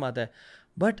رحم آتا ہے.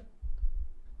 بٹ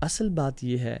اصل بات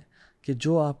یہ ہے کہ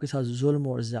جو آپ کے ساتھ ظلم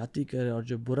اور زیادتی کرے اور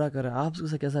جو برا کرے، آپ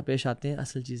اس سے کیسا پیش آتے ہیں،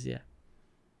 اصل چیز یہ ہے.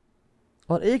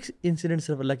 اور ایک انسیڈنٹ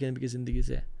صرف اللہ کے نبی کی زندگی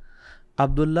سے ہے.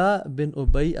 عبداللہ بن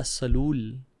ابی السلول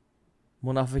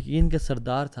منافقین کے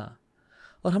سردار تھا.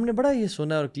 اور ہم نے بڑا یہ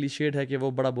سنا اور کلیشیڈ ہے کہ وہ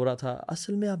بڑا برا تھا.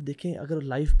 اصل میں آپ دیکھیں اگر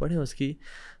لائف پڑھیں اس کی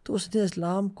تو اس نے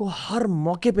اسلام کو ہر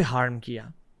موقع پہ ہارم کیا.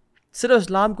 صرف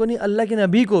اسلام کو نہیں، اللہ کے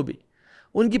نبی کو بھی،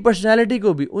 ان کی پرسنالٹی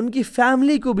کو بھی، ان کی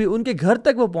فیملی کو بھی، ان کے گھر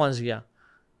تک وہ پہنچ گیا.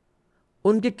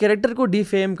 ان کے کریکٹر کو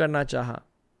ڈیفیم کرنا چاہا،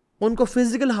 ان کو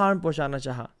فزیکل ہارم پہنچانا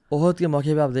چاہا. احد کے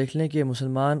موقع پہ آپ دیکھ لیں کہ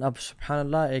مسلمان اب سبحان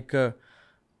اللہ ایک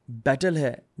بیٹل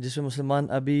ہے جس میں مسلمان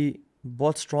ابھی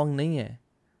بہت سٹرونگ نہیں ہے.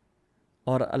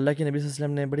 اور اللہ کے نبی صلی اللہ علیہ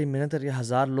وسلم نے بڑی محنت کر کے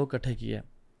 1000 لوگ اکٹھے کیے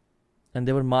and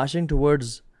they were marching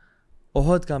towards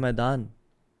Uhud کا میدان.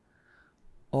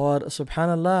 اور سبحان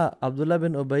اللہ عبداللہ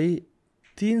بن ابی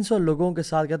 300 لوگوں کے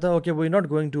ساتھ کہتا ہے okay we not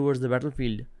going towards the battle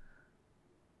field.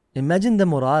 Imagine the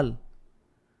morale.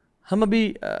 ہم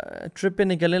ابھی ٹرپ پہ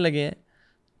نکلنے لگے ہیں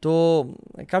تو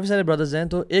کافی سارے بردرز ہیں،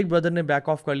 تو ایک بردر نے بیک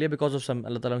آف کر لیا بیکاز آف سم،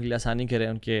 اللہ تعالیٰ ان کے لیے آسانی کرے،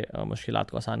 ان کے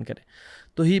مشکلات کو آسان کرے.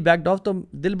 تو ہی بیکڈ آف. تو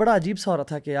دل بڑا عجیب سا ہو رہا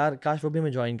تھا کہ یار کاش وہ بھی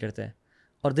ہمیں جوائن کرتے ہیں،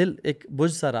 اور دل ایک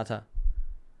بجھ سا رہا تھا.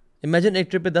 امیجن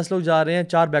ایک ٹرپ پہ 10 لوگ جا رہے ہیں،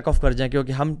 4 بیک آف کر جائیں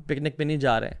کیونکہ ہم پکنک پہ نہیں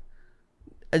جا رہے ہیں.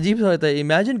 عجیب سا ہوتا ہے.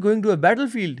 Imagine going to a battle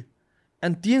field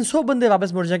and 300 بندے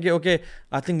واپس مڑ جائیں کہ okay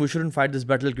I think we shouldn't fight this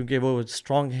battle کیونکہ وہ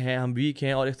اسٹرانگ ہیں، ہم ویک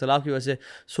ہیں، اور اختلاف کی وجہ سے.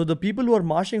 So the people who are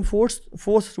marching force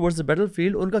towards the battle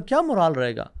field, ان کا کیا مورال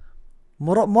رہے گا؟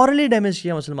 مورلی ڈیمیج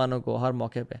کیا مسلمانوں کو ہر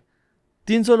موقع پہ.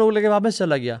 300 لوگ لے کے واپس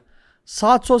چلا گیا،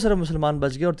 700 صرف مسلمان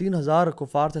بچ گئے اور 3000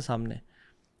 کفار تھے سامنے.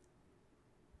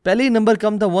 پہلے ہی نمبر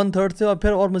کم تھا، 1/3 تھے، اور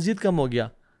پھر اور مزید کم ہو گیا.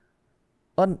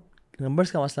 اور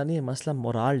نمبرز کا مسئلہ نہیں ہے، مسئلہ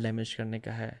مورال ڈیمیج کرنے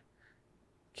کا ہے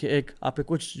کہ ایک آپ کے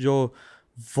کچھ جو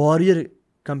واریر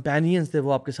کمپینینز تھے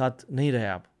وہ آپ کے ساتھ نہیں رہے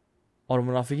آپ، اور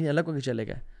منافقین الگ ہو کے چلے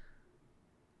گئے.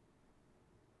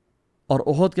 اور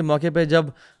احد کے موقع پہ جب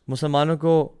مسلمانوں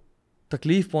کو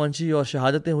تکلیف پہنچی اور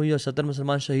شہادتیں ہوئی اور 70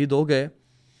 مسلمان شہید ہو گئے،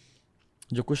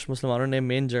 جو کچھ مسلمانوں نے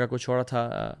مین جگہ کو چھوڑا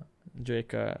تھا جو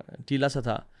ایک ٹیلا سا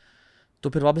تھا، تو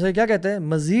پھر واپس آئے کیا کہتے ہیں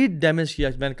مزید ڈیمیج کیا.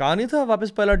 میں نے کہا نہیں تھا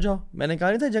واپس پلٹ جاؤ، میں نے کہا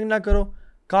نہیں تھا جنگ نہ کرو،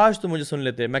 کاش تو مجھے سن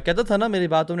لیتے، میں کہتا تھا نا میری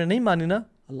بات تم نے نہیں مانی نا.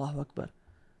 اللہ اکبر.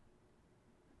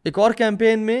 ایک اور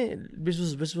کیمپین میں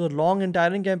لانگ اینڈ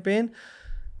ٹائرنگ کیمپین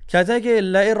کہتا ہے کہ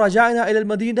لَئِن رَجَعْنَا إِلَى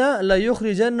الْمَدِينَةِ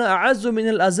لَيُخْرِجَنَّ أَعَزُّ مِنَ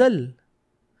الْأَذَلِّ.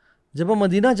 جب ہم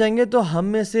مدینہ جائیں گے تو ہم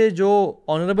میں سے جو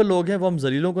آنریبل لوگ ہیں وہ ہم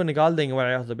ذلیلوں کو نکال دیں گے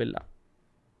وَالْعِيَاذُ بِاللَّہ.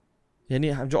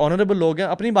 یعنی جو آنریبل لوگ ہیں،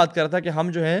 اپنی بات کر رہا تھا کہ ہم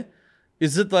جو ہیں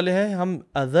عزت والے ہیں، ہم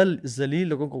اذل ذلیل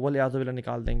لوگوں کو وَالْعِيَاذُ بِاللَّہ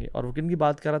نکال دیں گے. اور وہ کن کی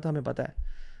بات کر رہا تھا ہمیں پتہ ہے،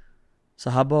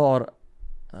 صحابہ اور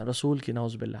رسول کی،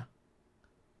 نعوذ باللہ.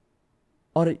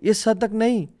 اور اس حد تک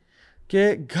نہیں کہ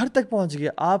گھر تک پہنچ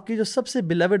گیا. آپ کی جو سب سے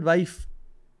بیلوڈ وائف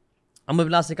عمرو بن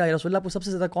العاص نے کہا یا رسول اللہ آپ کو سب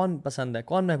سے زیادہ کون پسند ہے،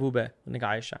 کون محبوب ہے؟ انہوں نے کہا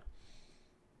عائشہ.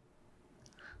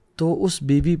 تو اس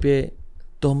بیوی پہ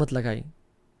تہمت لگائی،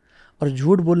 اور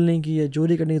جھوٹ بولنے کی یا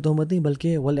چوری کرنے کی تہمت نہیں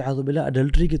بلکہ والعیاذ باللہ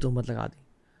اڈلٹری کی تہمت لگا دی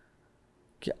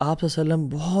کہ آپ صلی اللہ علیہ وسلم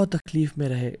بہت تکلیف میں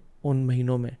رہے ان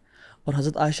مہینوں میں، اور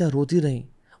حضرت عائشہ روتی رہیں،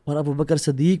 اور ابو بکر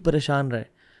صدیق پریشان رہے.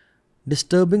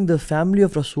 ڈسٹربنگ دا فیملی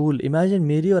آف رسول. امیجن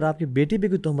میری اور آپ کی بیٹی پہ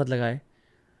کوئی تہمت لگائے،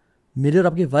 میری اور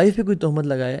آپ کی وائف پہ کوئی تہمت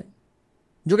لگائے،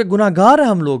 جو کہ گناہ گار ہے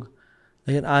ہم لوگ،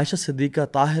 لیکن عائشہ صدیقہ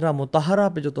طاہرہ مطہرہ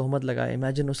پہ جو تہمت لگائے،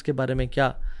 امیجن اس کے بارے میں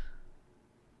کیا.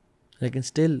 لیکن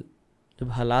سٹل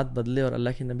جب حالات بدلے اور اللہ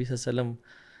کے نبی صلی اللہ علیہ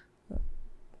وسلم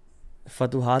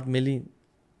فتوحات ملی،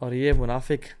 اور یہ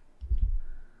منافق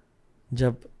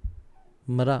جب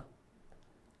مرا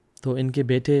تو ان کے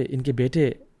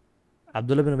بیٹے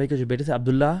عبداللہ بن ابی کے جو بیٹے تھے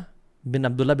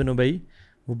عبداللہ بن ابی،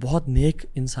 وہ بہت نیک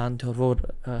انسان تھے اور وہ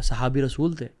صحابی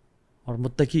رسول تھے اور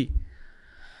متقی.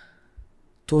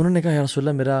 تو انہوں نے کہا یا رسول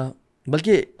اللہ میرا،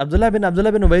 بلکہ عبداللہ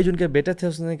بن ابی جو ان کے بیٹے تھے،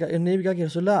 انہوں نے بھی کہا کہ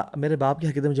رسول اللہ میرے باپ کی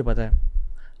حقیقت مجھے پتہ ہے،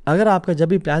 اگر آپ کا جب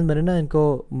بھی پلان بنے نا ان کو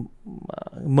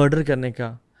مرڈر کرنے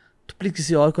کا تو پلیز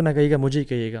کسی اور کو نہ کہیے گا، مجھے ہی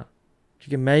کہیے گا،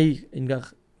 کیونکہ میں ہی ان کا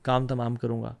کام تمام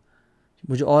کروں گا.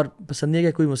 مجھے اور پسند نہیں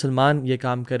ہے کہ کوئی مسلمان یہ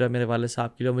کام کرے میرے والد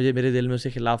صاحب کے لیے، میرے دل میں اس کے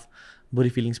خلاف بری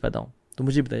فیلنگس پیدا ہوں. تو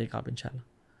مجھے بتائیے گا آپ انشاءاللہ.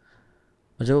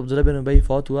 اور جب عبداللہ بن ابی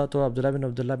فوت ہوا تو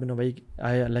عبداللہ بن ابی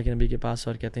آئے اللہ کے نبی کے پاس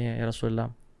اور کہتے ہیں یا رسول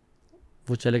اللہ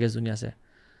وہ چلے گئے اس دنیا سے،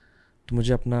 تو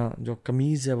مجھے اپنا جو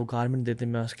قمیض ہے وہ گارمنٹ دیتے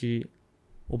میں اس کی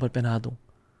اوپر پہنا دوں.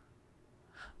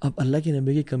 اب اللہ کے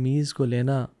نبی کی قمیض کو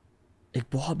لینا ایک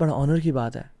بہت بڑا آنر کی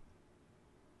بات ہے،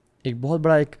 ایک بہت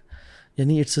بڑا ایک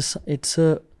اٹس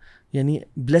یعنی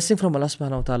بلیسنگ فرام اللہ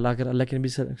سبحانہ و تعالیٰ اگر اللہ کے نبی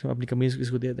سے اپنی قمیض کس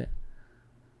کو دے دیں.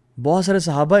 بہت سارے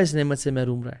صحابہ اس نعمت سے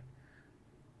محروم رہے،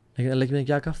 لیکن اللہ کے نبی نے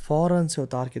کیا کہا، فوراً سے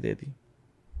اتار کے دے دی.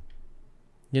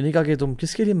 یہ نہیں کہا کہ تم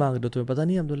کس کے لیے مانگ رہے ہو، تمہیں پتہ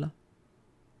نہیں عبداللہ.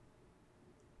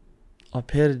 اور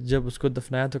پھر جب اس کو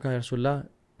دفنایا تو کہا رسول اللہ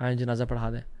آئیں جنازہ پڑھا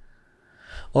دیں.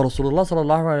 اور رسول اللہ صلی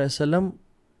اللہ علیہ وسلم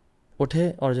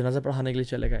اٹھے اور جنازہ پڑھانے کے لیے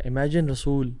چلے گئے. امیجن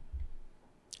رسول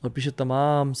اور پیچھے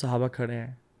تمام صحابہ کھڑے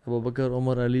ہیں، Abu Bakr,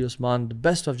 Umar, Ali, Usman, the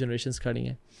best of generations کھڑی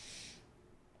ہیں،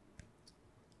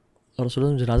 اور رسول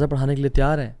اللہ جنازہ پڑھانے کے لیے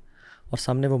تیار ہیں، اور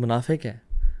سامنے وہ منافق ہے.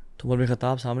 تو عمر بن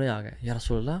خطاب سامنے آ گئے، یا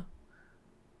رسول اللہ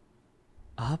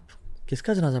آپ کس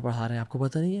کا جنازہ پڑھا رہے ہیں؟ آپ کو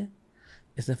پتہ نہیں ہے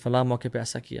اس نے فلاں موقع پہ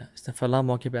ایسا کیا، اس نے فلاں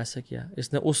موقع پہ ایسا کیا،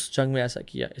 اس نے اس جنگ میں ایسا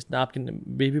کیا، اس نے آپ کی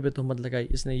بیوی پہ تہمت لگائی،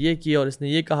 اس نے یہ کیا، اور اس نے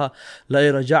یہ کہا لا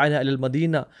رجعنا الی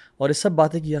المدینہ، اور یہ سب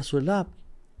باتیں کی. یا رسول اللہ آپ،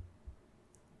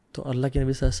 تو اللہ کے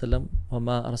نبی صلی اللہ علیہ وسلم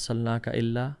وما ارسلناک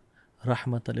الا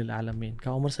رحمۃ للعالمین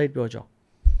کہا عمر سائڈ پہ ہو جاؤ،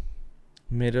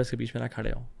 میرے اس کے بیچ میں نہ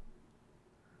کھڑے ہوں.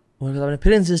 عمر صاحب نے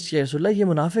پھر انسسٹ کیا، رسول اللہ یہ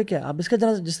منافق ہے، آپ اس کا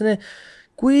جنازہ، جس نے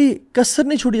کوئی کسر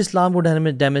نہیں چھوڑی اسلام کو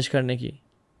ڈیمیج کرنے کی،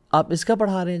 آپ اس کا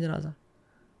پڑھا رہے ہیں جنازہ.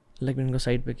 لیکن ان کو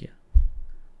سائڈ پہ کیا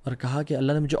اور کہا کہ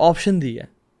اللہ نے مجھے آپشن دی ہے،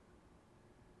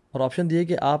 اور آپشن دی ہے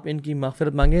کہ آپ ان کی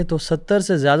مغفرت مانگیں تو 70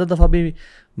 سے زیادہ دفعہ بھی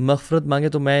مغفرت مانگیں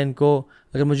تو میں ان کو،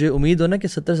 اگر مجھے امید ہو نا کہ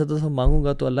 70 دفعہ مانگوں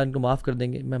گا تو اللہ ان کو معاف کر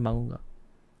دیں گے، میں مانگوں گا.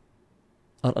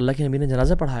 اور اللہ کے نبی نے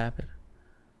جنازہ پڑھایا پھر،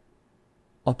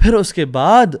 اور پھر اس کے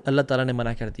بعد اللہ تعالیٰ نے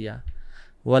منع کر دیا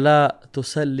وَلَا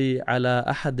تُصَلِّ عَلَىٰ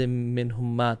أَحَدٍ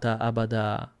مِّنْهُمْ مَاتَ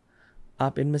أَبَدًا،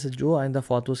 آپ ان میں سے جو آئندہ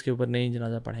فوت ہو اس کے اوپر نہیں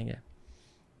جنازہ پڑھیں گے.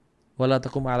 وَلَا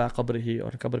تَقُمْ عَلَىٰ قَبْرِهِ،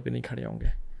 اور قبر پہ نہیں کھڑے ہوں گے.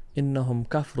 إِنَّهُمْ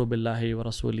كَفْرُوا بِاللَّهِ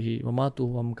وَرَسُولِهِ وَمَاتُوا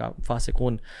وَهُمْ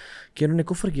فَاسِقُونَ، کہ انہوں نے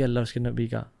کفر کیا اللہ اور اس کے نبی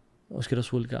کا، اس کے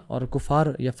رسول کا، اور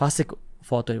کفار یا فاسق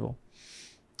فوت ہوئے،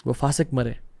 وہ فاسق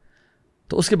مرے.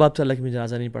 تو اس کے بعد تو اللہ کی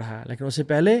جنازہ نہیں پڑھایا. لیکن اس سے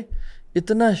پہلے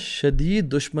اتنا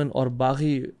شدید دشمن اور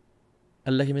باغی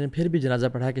اللہ کی میں نے پھر بھی جنازہ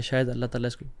پڑھایا کہ شاید اللہ تعالیٰ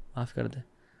اس کو معاف کر دے.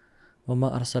 وما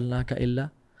ارسلناک الا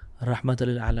رحمۃ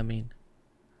للعالمین.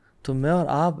 تو میں اور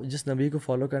آپ جس نبی کو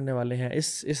فالو کرنے والے ہیں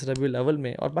اس ربیع الاول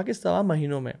میں اور باقی تمام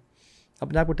مہینوں میں،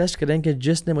 اپنے آپ کو ٹیسٹ کریں کہ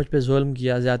جس نے مجھ پہ ظلم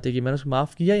کیا، زیادتی کی، میں نے اس کو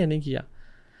معاف کیا یا نہیں کیا،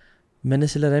 میں نے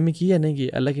صلہ رحمی کی یا نہیں کی.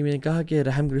 اللہ کی میں نے کہا کہ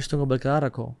رحم کے رشتوں کو برقرار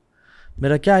رکھو.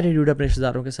 میرا کیا ایٹیٹیوڈ ہے اپنے رشتہ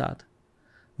داروں کے ساتھ،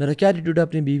 میرا کیا ایٹیٹیوڈ ہے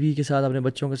اپنی بیوی کے ساتھ، اپنے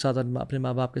بچوں کے ساتھ، اپنے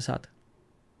ماں باپ کے ساتھ،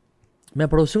 میں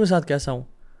پڑوسیوں کے ساتھ کیسا ہوں.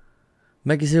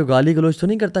 میں کسی کو گالی گلوچ تو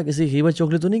نہیں کرتا، کسی کی غیبت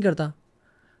چغلی تو نہیں کرتا.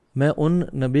 میں ان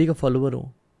نبی کا فالوور ہوں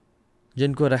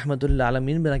جن کو رحمت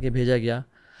للعالمین بنا کے بھیجا گیا.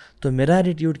 تو میرا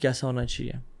ایٹیٹیوڈ کیسا ہونا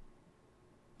چاہیے؟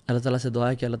 اللہ تعالیٰ سے دعا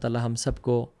ہے کہ اللہ تعالیٰ ہم سب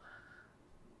کو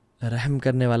رحم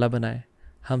کرنے والا بنائے،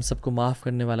 ہم سب کو معاف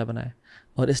کرنے والا بنائے.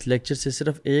 اور اس لیکچر سے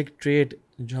صرف ایک ٹریٹ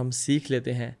جو ہم سیکھ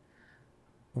لیتے ہیں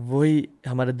وہی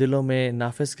ہمارے دلوں میں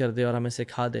نافذ کر دے اور ہمیں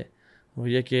سکھا دے، وہ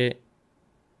یہ کہ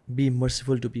بی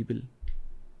مرسیفل ٹو پیپل.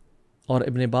 اور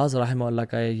ابن باز رحمہ اللہ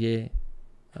کا یہ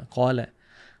قول ہے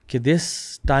کہ دس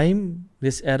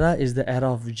ایرا از دا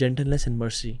era of gentleness and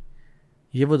mercy.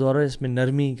 یہ وہ دور ہے اس میں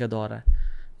نرمی کا دور ہے.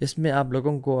 اس میں آپ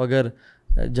لوگوں کو اگر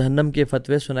جہنم کے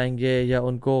فتوے سنائیں گے یا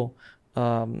ان کو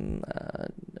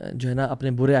جو ہے نا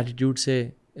اپنے برے ایٹیٹیوڈ سے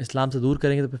اسلام سے دور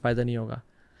کریں گے تو پھر فائدہ نہیں ہوگا.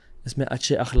 اس میں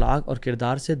اچھے اخلاق اور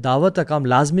کردار سے دعوت کا کام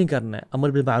لازمی کرنا ہے، امر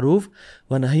بالمعروف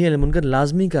و نہی عن المنکر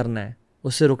لازمی کرنا ہے،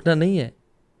 اس سے رکنا نہیں ہے.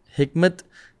 حکمت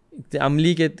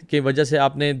عملی کے وجہ سے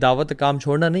آپ نے دعوت کا کام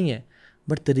چھوڑنا نہیں ہے،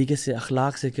 بٹ طریقے سے،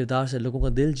 اخلاق سے، کردار سے لوگوں کا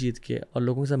دل جیت کے اور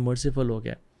لوگوں کے ساتھ مرسیفل ہو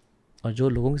گیا. اور جو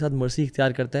لوگوں کے ساتھ مرسی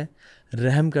اختیار کرتا ہے،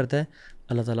 رحم کرتا ہے،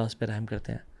 اللہ تعالیٰ اس پہ رحم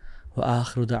کرتے ہیں.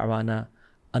 وآخر دعوانا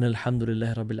ان الحمد للہ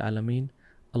رب العالمین.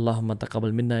 اللہم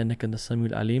تقبل منا انک انت السمیع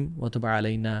العلیم وتب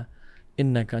علینا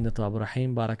انک انت التواب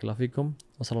الرحیم. بارک اللہ فیکم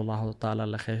وصلی اللہ تعالیٰ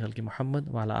علی خیر خلق محمد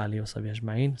وعلی آلہ وصحبہ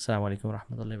اجمعین. السلام علیکم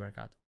ورحمۃ اللہ وبرکاتہ.